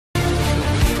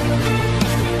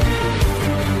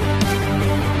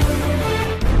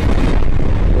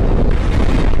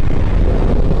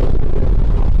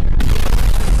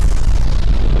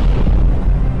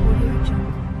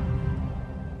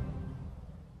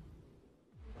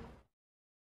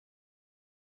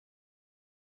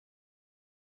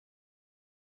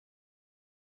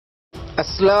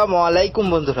আসসালামু আলাইকুম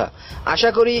বন্ধুরা, আশা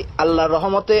করি আল্লাহর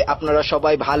রহমতে আপনারা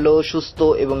সবাই ভালো, সুস্থ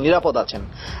এবং নিরাপদ আছেন।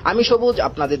 আমি সবুজ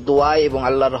আপনাদের দোয়ায় এবং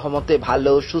আল্লাহর রহমতে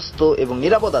ভালো, সুস্থ এবং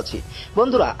নিরাপদ আছি।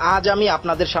 বন্ধুরা, আজ আমি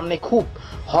আপনাদের সামনে খুব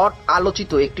হট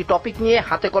আলোচিত একটি টপিক নিয়ে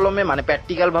হাতে কলমে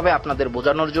প্র্যাকটিক্যাল ভাবে আপনাদের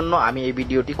বোঝানোর জন্য আমি এই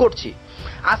ভিডিওটি করছি।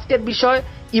 আজকের বিষয়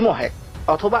ইমো হ্যাক,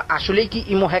 অথবা আসলেই কি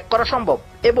ইমো হ্যাক করা সম্ভব,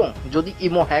 এবং যদি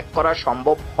ইমো হ্যাক করা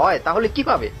সম্ভব হয় তাহলে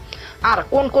কিভাবে, আর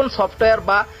কোন কোন সফটওয়্যার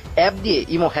বা অ্যাপ দিয়ে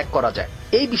ইমো হ্যাক করা যায়,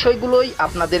 এই বিষয়গুলোই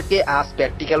আপনাদেরকে আজ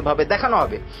প্র্যাকটিক্যাল ভাবে দেখানো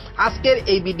হবে। আজকের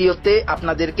এই ভিডিওতে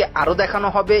আপনাদেরকে আরো দেখানো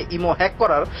হবে ইমো হ্যাক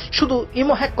করার, শুধু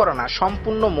ইমো হ্যাক করা না,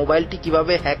 সম্পূর্ণ মোবাইলটি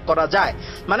কিভাবে হ্যাক করা যায়,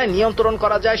 নিয়ন্ত্রণ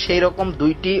করা যায় সেই রকম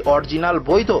দুইটি অরিজিনাল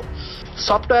বৈধ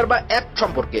সফটওয়্যার বা অ্যাপ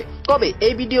সম্পর্কে। তবে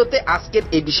এই ভিডিওতে আজকের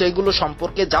এই বিষয়গুলো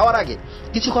সম্পর্কে যাওয়ার আগে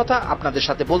কিছু কথা আপনাদের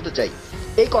সাথে বলতে চাই।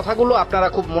 এই কথাগুলো আপনারা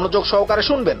খুব মনোযোগ সহকারে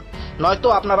শুনবেন, নয়তো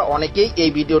আপনারা অনেকেই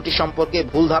এই ভিডিওটি সম্পর্কে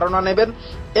ভুল ধারণা নেবেন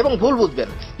এবং ভুল বুঝবেন।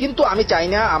 কিন্তু আমি চাই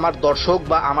না আমার দর্শক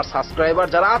বা আমার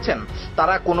সাবস্ক্রাইবার যারা আছেন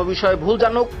তারা কোনো বিষয়ে ভুল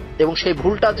জানুক এবং সেই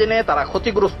ভুলটা জেনে তারা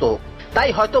ক্ষতিগ্রস্ত হোক।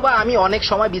 তাই হয়তোবা আমি অনেক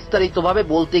সময় বিস্তারিতভাবে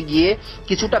বলতে গিয়ে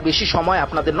কিছুটা বেশি সময়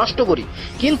আপনাদের নষ্ট করি,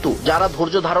 কিন্তু যারা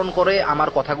ধৈর্য ধারণ করে আমার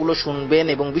কথাগুলো শুনবেন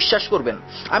এবং বিশ্বাস করবেন,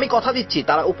 আমি কথা দিচ্ছি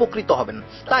তারা উপকৃত হবেন।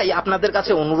 তাই আপনাদের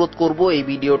কাছে অনুরোধ করব এই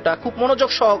ভিডিওটা খুব মনোযোগ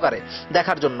সহকারে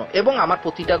দেখার জন্য এবং আমার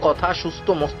প্রতিটা কথা সুস্থ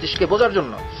মস্তিষ্কে বোঝার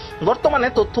জন্য। বর্তমানে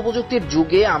তথ্য প্রযুক্তির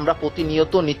যুগে আমরা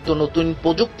প্রতিনিয়ত নিত্য নতুন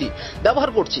প্রযুক্তি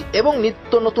ব্যবহার করছি এবং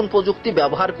নিত্য নতুন প্রযুক্তি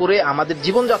ব্যবহার করে আমাদের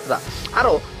জীবনযাত্রা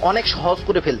আরো অনেক সহজ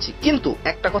করে ফেলছি। কিন্তু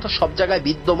একটা কথা সব জায়গায়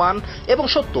বিদ্যমান এবং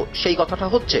সত্য, সেই কথাটা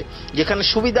হচ্ছে যেখানে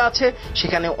সুবিধা আছে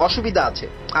সেখানে অসুবিধা আছে।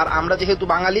 আর আমরা যেহেতু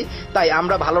বাঙালি, তাই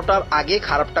আমরা ভালোটার আগে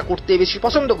খারাপটা করতে বেশি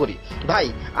পছন্দ করি। ভাই,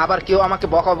 আবার কেউ আমাকে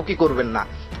বকাবকি করবেন না,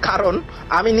 কারণ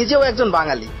আমি নিজেও একজন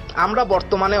বাঙালি। আমরা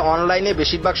বর্তমানে অনলাইনে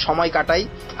বেশিরভাগ সময় কাটাই,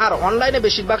 আর অনলাইনে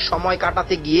বেশিরভাগ সময়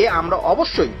কাটাতে গিয়ে আমরা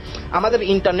অবশ্যই আমাদের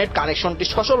ইন্টারনেট কানেকশনটি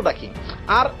সচল রাখি।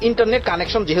 আর ইন্টারনেট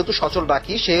কানেকশন যেহেতু সচল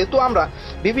রাখি, সেহেতু আমরা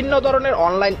বিভিন্ন ধরনের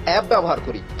অনলাইন অ্যাপ ব্যবহার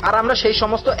করি। আর আমরা সেই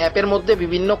সমস্ত অ্যাপের মধ্যে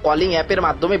বিভিন্ন কলিং অ্যাপের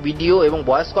মাধ্যমে ভিডিও এবং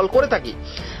ভয়েস কল করে থাকি।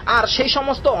 আর সেই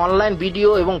সমস্ত অনলাইন ভিডিও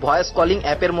এবং ভয়েস কলিং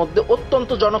অ্যাপের মধ্যে অত্যন্ত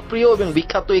জনপ্রিয় এবং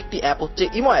বিখ্যাত একটি অ্যাপ হচ্ছে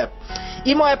ইমো অ্যাপ।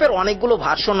 ইমো অ্যাপের অনেকগুলো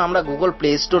ভার্সন আমরা গুগল প্লে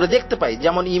স্টোরে দেখতে পাই,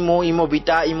 যেমন imo, imo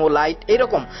beta, imo light,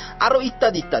 এরকম আরো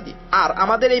ইত্যাদি ইত্যাদি। আর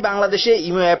আমাদের এই বাংলাদেশে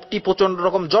ইমো অ্যাপটি প্রচন্ড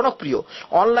রকম জনপ্রিয়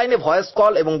অনলাইনে ভয়েস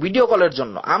কল এবং ভিডিও কলের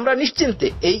জন্য। আমরা নিশ্চিন্তে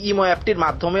এই ইমো অ্যাপটির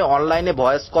মাধ্যমে অনলাইনে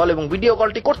ভয়েস কল এবং ভিডিও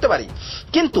কলটি করতে পারি।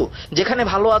 কিন্তু যেখানে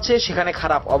ভালো আছে সেখানে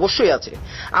খারাপ অবশ্যই আছে।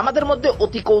 আমাদের মধ্যে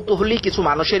অতি কৌতূহলী কিছু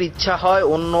মানুষের ইচ্ছা হয়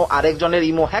অন্য আরেকজনের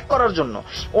ইমো হ্যাক করার জন্য,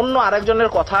 অন্য আরেকজনের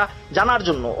কথা জানার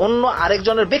জন্য, অন্য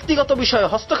আরেকজনের ব্যক্তিগত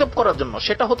বিষয়ে হস্তক্ষেপ করার জন্য।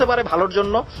 সেটা হতে পারে ভালোর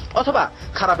জন্য অথবা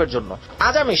খারাপের জন্য।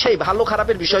 আজ আমি সেই ভালো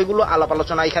খারাপের বিষয়গুলো আলাপ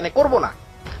আলোচনা এখানে করব না।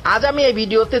 আজ আমি এই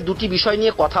ভিডিওতে দুটি বিষয়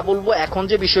নিয়ে কথা বলবো। এখন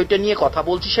যে বিষয়টা নিয়ে কথা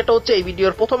বলছি সেটা হচ্ছে এই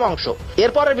ভিডিওর প্রথম অংশ।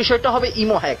 এরপরের বিষয়টা হবে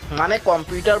ইমো হ্যাক,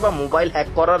 কম্পিউটার বা মোবাইল হ্যাক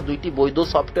করার দুইটি বৈধ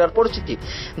সফটওয়্যার পরিচিতি,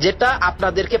 যেটা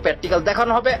আপনাদেরকে প্র্যাকটিক্যাল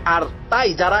দেখানো হবে। আর তাই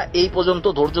যারা এই পর্যন্ত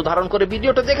ধৈর্য ধারণ করে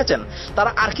ভিডিওটা দেখেছেন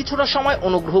তারা আর কিছুটা সময়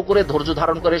অনুগ্রহ করে ধৈর্য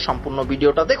ধারণ করে সম্পূর্ণ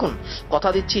ভিডিওটা দেখুন। কথা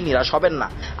দিচ্ছি, নিরাশ হবেন না।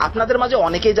 আপনাদের মাঝে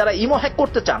অনেকেই যারা ইমো হ্যাক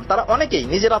করতে চান, তারা অনেকেই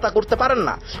নিজেরা তা করতে পারেন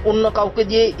না, অন্য কাউকে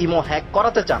দিয়ে ইমো হ্যাক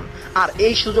করাতে চান। আর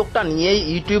এই সুযোগটা নিয়েই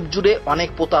ইউটিউব জুড়ে অনেক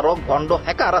প্রতারক ভণ্ড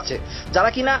হ্যাকার আছে যারা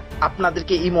কিনা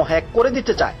আপনাদেরকে ইমো হ্যাক করে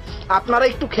দিতে চায়। আপনারা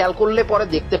একটু খেয়াল করলে পরে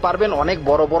দেখতে পারবেন অনেক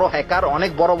বড় বড় হ্যাকার,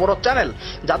 অনেক বড় বড় চ্যানেল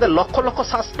যাদের লক্ষ লক্ষ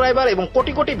সাবস্ক্রাইবার এবং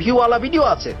কোটি কোটি ভিউওয়ালা ভিডিও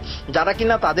আছে, যারা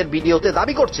কিনা তাদের ভিডিওতে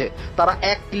দাবি করছে তারা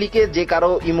এক ক্লিকে যে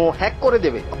কারো ইমো হ্যাক করে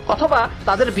দেবে, অথবা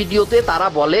তাদের ভিডিওতে তারা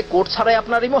বলে কোড ছাড়াই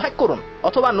আপনার ইমো হ্যাক করুন।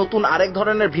 অথবা নতুন আরেক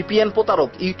ধরনের ভিপিএন প্রতারক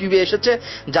ইউটিউবে এসেছে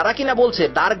যারা কিনা বলছে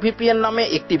ডার্ক ভিপিএন নামে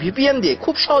একটি ভিপিএন দিয়ে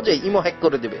খুব সহজেই ইমো হ্যাক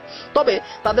করে দেবে। তবে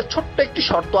তাদের ছোট্ট একটি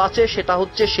শর্ত আছে, সেটা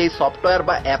হচ্ছে সেই সফটওয়্যার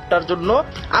বা অ্যাপটার জন্য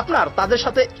আপনার তাদের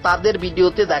সাথে তাদের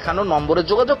ভিডিওতে দেখানো নম্বরে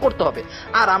যোগাযোগ করতে হবে।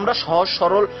 আর আমরা সহজ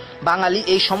সরল বাঙালি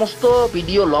এই সমস্ত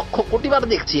ভিডিও লক্ষ কোটিবার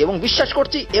দেখছি এবং বিশ্বাস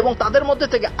করছি, এবং তাদের মধ্যে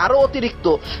থেকে আরো অতিরিক্ত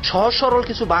সহজ সরল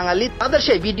কিছু বাঙালি তাদের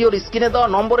সেই ভিডিওর স্ক্রিনে দেওয়া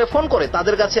নম্বরে ফোন করে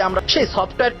তাদের কাছে আমরা সেই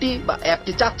সফটওয়্যারটি বা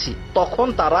অ্যাপটি চাচ্ছি। তখন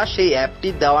তারা সেই অ্যাপটি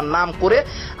দেওয়ার নাম করে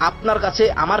আপনার কাছে,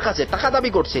 আমার কাছে টাকা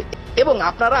দাবি করছে, এবং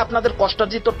আপনারা আপনাদের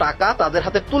কষ্টার্জিত টাকা তাদের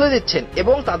হাতে তুলে দিচ্ছেন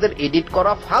এবং তাদের এডিট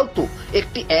করা ফালতু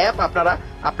একটি অ্যাপ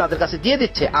আপনাদের কাছে দিয়ে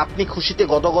দিচ্ছে। আপনি খুশিতে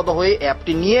গদগদ হয়ে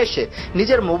অ্যাপটি নিয়ে এসে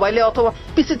নিজের মোবাইলে অথবা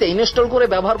পিসিতে ইনস্টল করে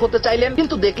ব্যবহার করতে চাইলেন,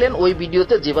 কিন্তু দেখলেন ওই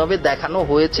ভিডিওতে যেভাবে দেখানো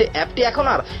হয়েছে অ্যাপটি এখন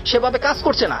আর সেভাবে কাজ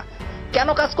করছে না। কেন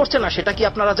কাজ করছে না সেটা কি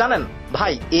আপনারা জানেন?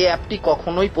 ভাই এই অ্যাপটি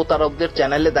কখনোই প্রতারকদের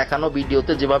চ্যানেলে দেখানো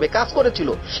ভিডিওতে যেভাবে কাজ করেছিল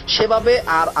সেভাবে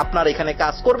আর আপনার এখানে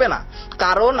কাজ করবে না,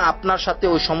 কারণ আপনার সাথে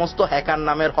ওই সমস্ত হ্যাকার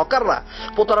নামের হকাররা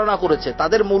প্রতারণা করেছে।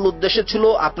 তাদের মূল উদ্দেশ্য ছিল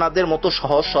আপনাদের মতো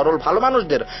সহজ সরল ভালো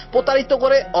মানুষদের প্রতারিত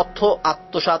করে অর্থ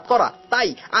আত্মসাৎ করা। তাই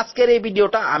আজকের এই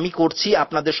ভিডিওটা আমি করছি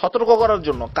আপনাদের সতর্ক করার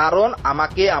জন্য, কারণ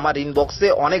আমাকে আমার ইনবক্সে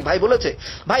অনেক ভাই বলেছে,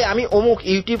 ভাই আমি অমুক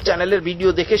ইউটিউব চ্যানেলের ভিডিও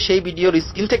দেখে সেই ভিডিওর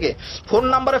স্ক্রিন থেকে ফোন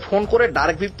নাম্বারে ফোন করে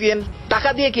ডার্ক ভিপিএন টাকা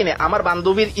দিয়ে কিনে আমার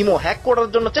বান্ধবীর ইমো হ্যাক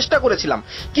করার জন্য চেষ্টা করেছিলাম,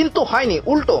 কিন্তু হয়নি,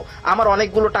 উল্টো আমার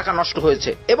অনেকগুলো টাকা নষ্ট হয়েছে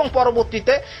এবং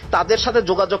পরবর্তীতে তাদের সাথে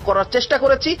যোগাযোগ করার চেষ্টা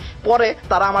করেছি, পরে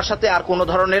তারা আমার সাথে আর কোনো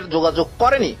ধরনের যোগাযোগ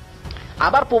করেনি।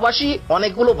 আবার প্রবাসী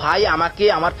অনেকগুলো ভাই আমাকে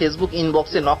আমার ফেসবুক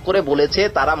ইনবক্সে নক করে বলেছে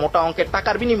তারা মোটা অঙ্কের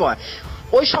টাকার বিনিময়ে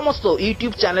ওই সমস্ত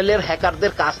ইউটিউব চ্যানেলের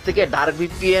হ্যাকারদের কাছ থেকে ডার্ক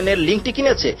ভিপিএন এর লিঙ্কটি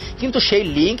কিনেছে, কিন্তু সেই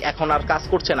লিঙ্ক এখন আর কাজ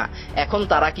করছে না। এখন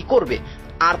তারা কি করবে?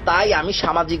 আর তাই আমি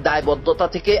সামাজিক দায়বদ্ধতা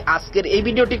থেকে আজকের এই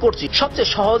ভিডিওটি করছি।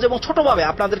 সবচেয়ে সহজ এবং ছোটভাবে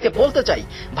আপনাদেরকে বলতে চাই,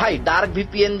 ভাই ডার্ক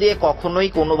ভিপিএন দিয়ে কখনোই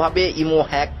কোনোভাবে ইমো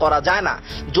হ্যাক করা যায় না।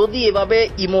 যদি এভাবে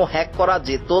ইমো হ্যাক করা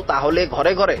যেত তাহলে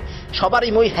ঘরে ঘরে সবার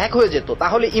ইমোই হ্যাক হয়ে যেত,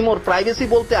 তাহলে ইমোর প্রাইভেসি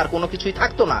বলতে আর কোনো কিছুই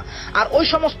থাকতো না। আর ওই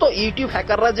সমস্ত ইউটিউব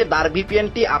হ্যাকাররা যে ডার্ক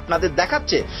ভিপিএনটি আপনাদের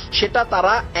দেখাচ্ছে সেটা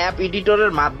তারা অ্যাপ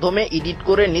এডিটরের মাধ্যমে এডিট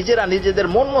করে নিজেরা নিজেদের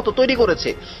মন মতো তৈরি করেছে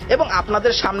এবং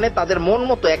আপনাদের সামনে তাদের মন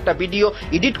মতো একটা ভিডিও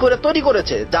এডিট করে তৈরি করেছে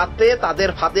যাতে তাদের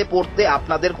ফাঁদে পড়তে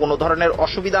আপনাদের কোনো ধরনের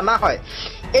অসুবিধা না হয়।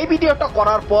 এই ভিডিওটা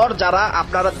করার পর যারা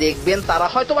আপনারা দেখবেন তারা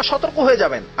হয়তোবা সতর্ক হয়ে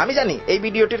যাবেন। আমি জানি এই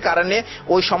ভিডিওটির কারণে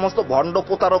ওই সমস্ত ভণ্ড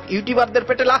প্রতারক ইউটিউবারদের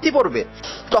পেটে লাথি পড়বে,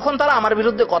 তখন তারা আমার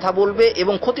বিরুদ্ধে কথা বলবে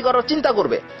এবং ক্ষতি করার চিন্তা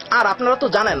করবে। আর আপনারা তো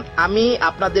জানেন আমি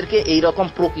আপনাদেরকে এই রকম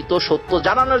প্রকৃত সত্য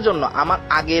জানানোর জন্য আমার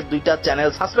আগের 2টা চ্যানেল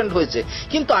সাসপেন্ড হয়েছে,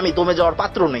 কিন্তু আমি দমে যাওয়ার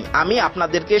পাত্র নই। আমি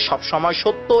আপনাদেরকে সবসময়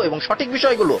সত্য এবং সঠিক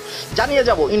বিষয়গুলো জানিয়ে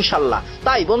যাব ইনশাল্লাহ।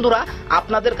 তাই বন্ধুরা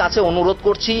আপনাদের কাছে অনুরোধ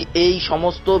করছি এই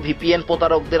সমস্ত ভিপিএন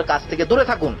প্রতারকদের কাছ থেকে দূরে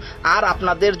থাকুন। আর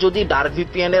আপনাদের যদি ডার্ক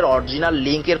ভিপিএন এর অরিজিনাল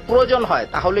লিংকের প্রয়োজন হয়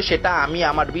তাহলে সেটা আমি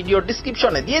আমার ভিডিও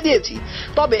ডেসক্রিপশনে দিয়ে দিয়েছি।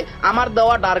 তবে আমার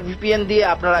দেওয়া ডার্ক ভিপিএন দিয়ে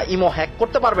আপনারা ইমো হ্যাক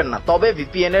করতে পারবেন না, তবে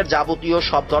ভিপিএন এর যাবতীয়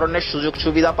সব ধরনের সুযোগ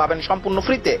সুবিধা পাবেন সম্পূর্ণ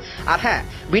ফ্রিতে। আর হ্যাঁ,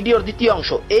 ভিডিওর দ্বিতীয় অংশ,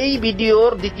 এই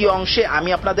ভিডিওর দ্বিতীয় অংশে আমি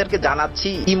আপনাদেরকে জানাচ্ছি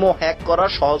ইমো হ্যাক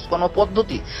করার সহজ কোনো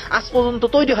পদ্ধতি আজ পর্যন্ত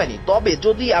তৈরি হয়নি। তবে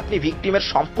যদি আপনি ভিকটিমের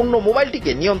সম্পূর্ণ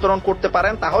মোবাইলটিকে নিয়ন্ত্রণ করতে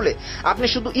পারেন তাহলে আপনি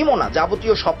শুধু ইমো না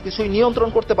যাবতীয় সবকিছুই নিয়ন্ত্রণ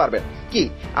করতে পারবেন। কি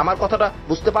আমার কথাটা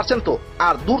বুঝতে পারছেন তো?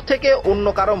 আর দূর থেকে অন্য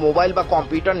কারো মোবাইল বা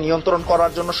কম্পিউটার নিয়ন্ত্রণ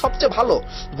করার জন্য সবচেয়ে ভালো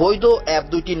বৈধ অ্যাপ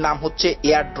দুইটির নাম হচ্ছে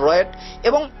এয়ারড্রয়েড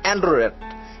এবং অ্যান্ড্রয়েড।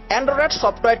 অ্যান্ড্রয়েড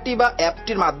সফটওয়্যারটি বা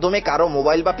অ্যাপটির মাধ্যমে কারো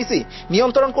মোবাইল বা পিসি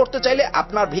নিয়ন্ত্রণ করতে চাইলে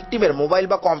আপনার ভিকটিমের মোবাইল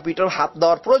বা কম্পিউটার হাত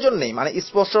দেওয়ার প্রয়োজন নেই, মানে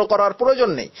স্পর্শ করার প্রয়োজন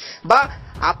নেই বা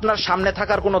আপনার সামনে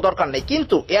থাকার কোনো দরকার নেই।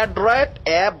 কিন্তু এয়ারড্রয়েড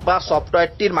অ্যাপ বা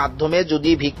সফটওয়্যারটির মাধ্যমে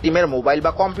যদি ভিকটিমের মোবাইল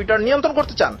বা কম্পিউটার নিয়ন্ত্রণ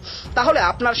করতে চান তাহলে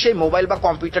আপনার সেই মোবাইল বা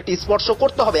কম্পিউটারটি স্পর্শ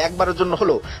করতে হবে একবারের জন্য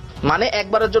হলেও, মানে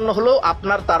একবারের জন্য হলেও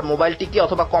আপনার তার মোবাইলটিকে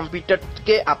অথবা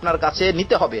কম্পিউটারকে আপনার কাছে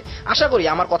নিতে হবে। আশা করি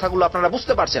আমার কথাগুলো আপনারা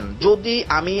বুঝতে পারছেন। যদি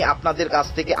আমি আপনাদের কাছ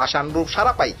থেকে আশানুরূপ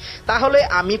সাড়া পাই তাহলে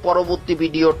আমি পরবর্তী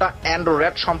ভিডিওটা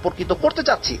অ্যান্ড্রয়েড সম্পর্কিত করতে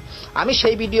চাচ্ছি। আমি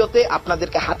সেই ভিডিওতে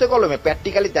আপনাদেরকে হাতে কলমে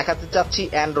প্র্যাকটিক্যালি দেখাতে চাচ্ছি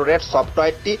অ্যান্ড্রয়েড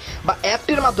সফটওয়্যারটি বা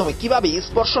অ্যাপটির মাধ্যমে কিভাবে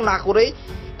স্পর্শ না করেই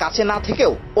কাছে না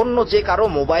থেকেও অন্য যে কারো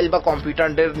মোবাইল বা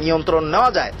কম্পিউটারের নিয়ন্ত্রণ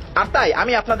নেওয়া যায়। আর তাই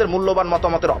আমি আপনাদের মূল্যবান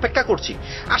মতামতের অপেক্ষা করছি।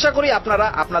 আশা করি আপনারা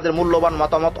আপনাদের মূল্যবান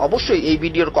মতামত অবশ্যই এই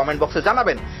ভিডিওর কমেন্ট বক্সে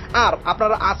জানাবেন। আর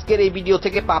আপনারা আজকের এই ভিডিও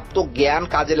থেকে প্রাপ্ত জ্ঞান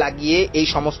কাজে লাগিয়ে এই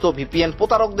সমস্ত ভিপিএন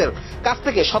প্রতারকদের কাছ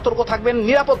থেকে সতর্ক থাকবেন,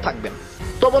 নিরাপদ থাকবেন।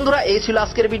 তো বন্ধুরা এই ছিল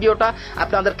আজকের ভিডিওটা।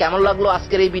 আপনাদের কেমন লাগলো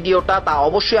আজকের এই ভিডিওটা তা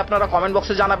অবশ্যই আপনারা কমেন্ট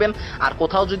বক্সে জানাবেন। আর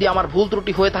কোথাও যদি আমার ভুল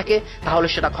ত্রুটি হয়ে থাকে তাহলে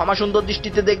সেটা ক্ষমা সুন্দর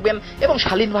দৃষ্টিতে দেখবেন এবং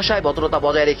শালীন ভাষায় ভদ্রতা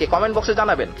বজায় রেখে কমেন্ট বক্সে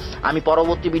জানাবেন। আমি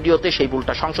পরবর্তী ভিডিওতে সেই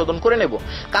ভুলটা সংশোধন করে নেব,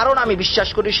 কারণ আমি বিশ্বাস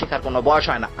করি শেখার কোনো বয়স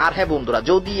হয় না। আর হ্যাঁ বন্ধুরা,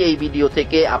 যদি এই ভিডিও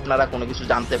থেকে আপনারা কোনো কিছু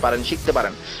জানতে পারেন, শিখতে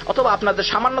পারেন অথবা আপনাদের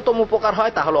সামান্যতম উপকার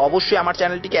হয় তাহলে অবশ্যই আমার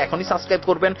চ্যানেলটিকে এখনই সাবস্ক্রাইব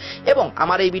করবেন এবং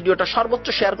আমার এই ভিডিওটা সর্বোচ্চ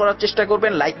শেয়ার করার চেষ্টা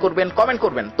করবেন, লাইক করবেন, কমেন্ট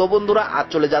করবেন। তো বন্ধুরা আজ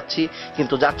চলে যাচ্ছি,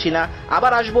 কিন্তু যাচ্ছি না,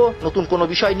 আবার আসবো নতুন কোনো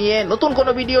বিষয় নিয়ে, নতুন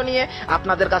কোনো ভিডিও নিয়ে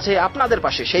আপনাদের কাছে, আপনাদের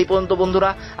পাশে। সেই পর্যন্ত বন্ধুরা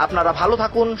আপনারা ভালো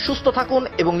থাকুন, সুস্থ থাকুন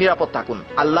এবং নিরাপদ থাকুন।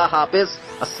 আল্লাহ হাফেজ,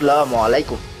 আসসালামু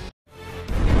আলাইকুম।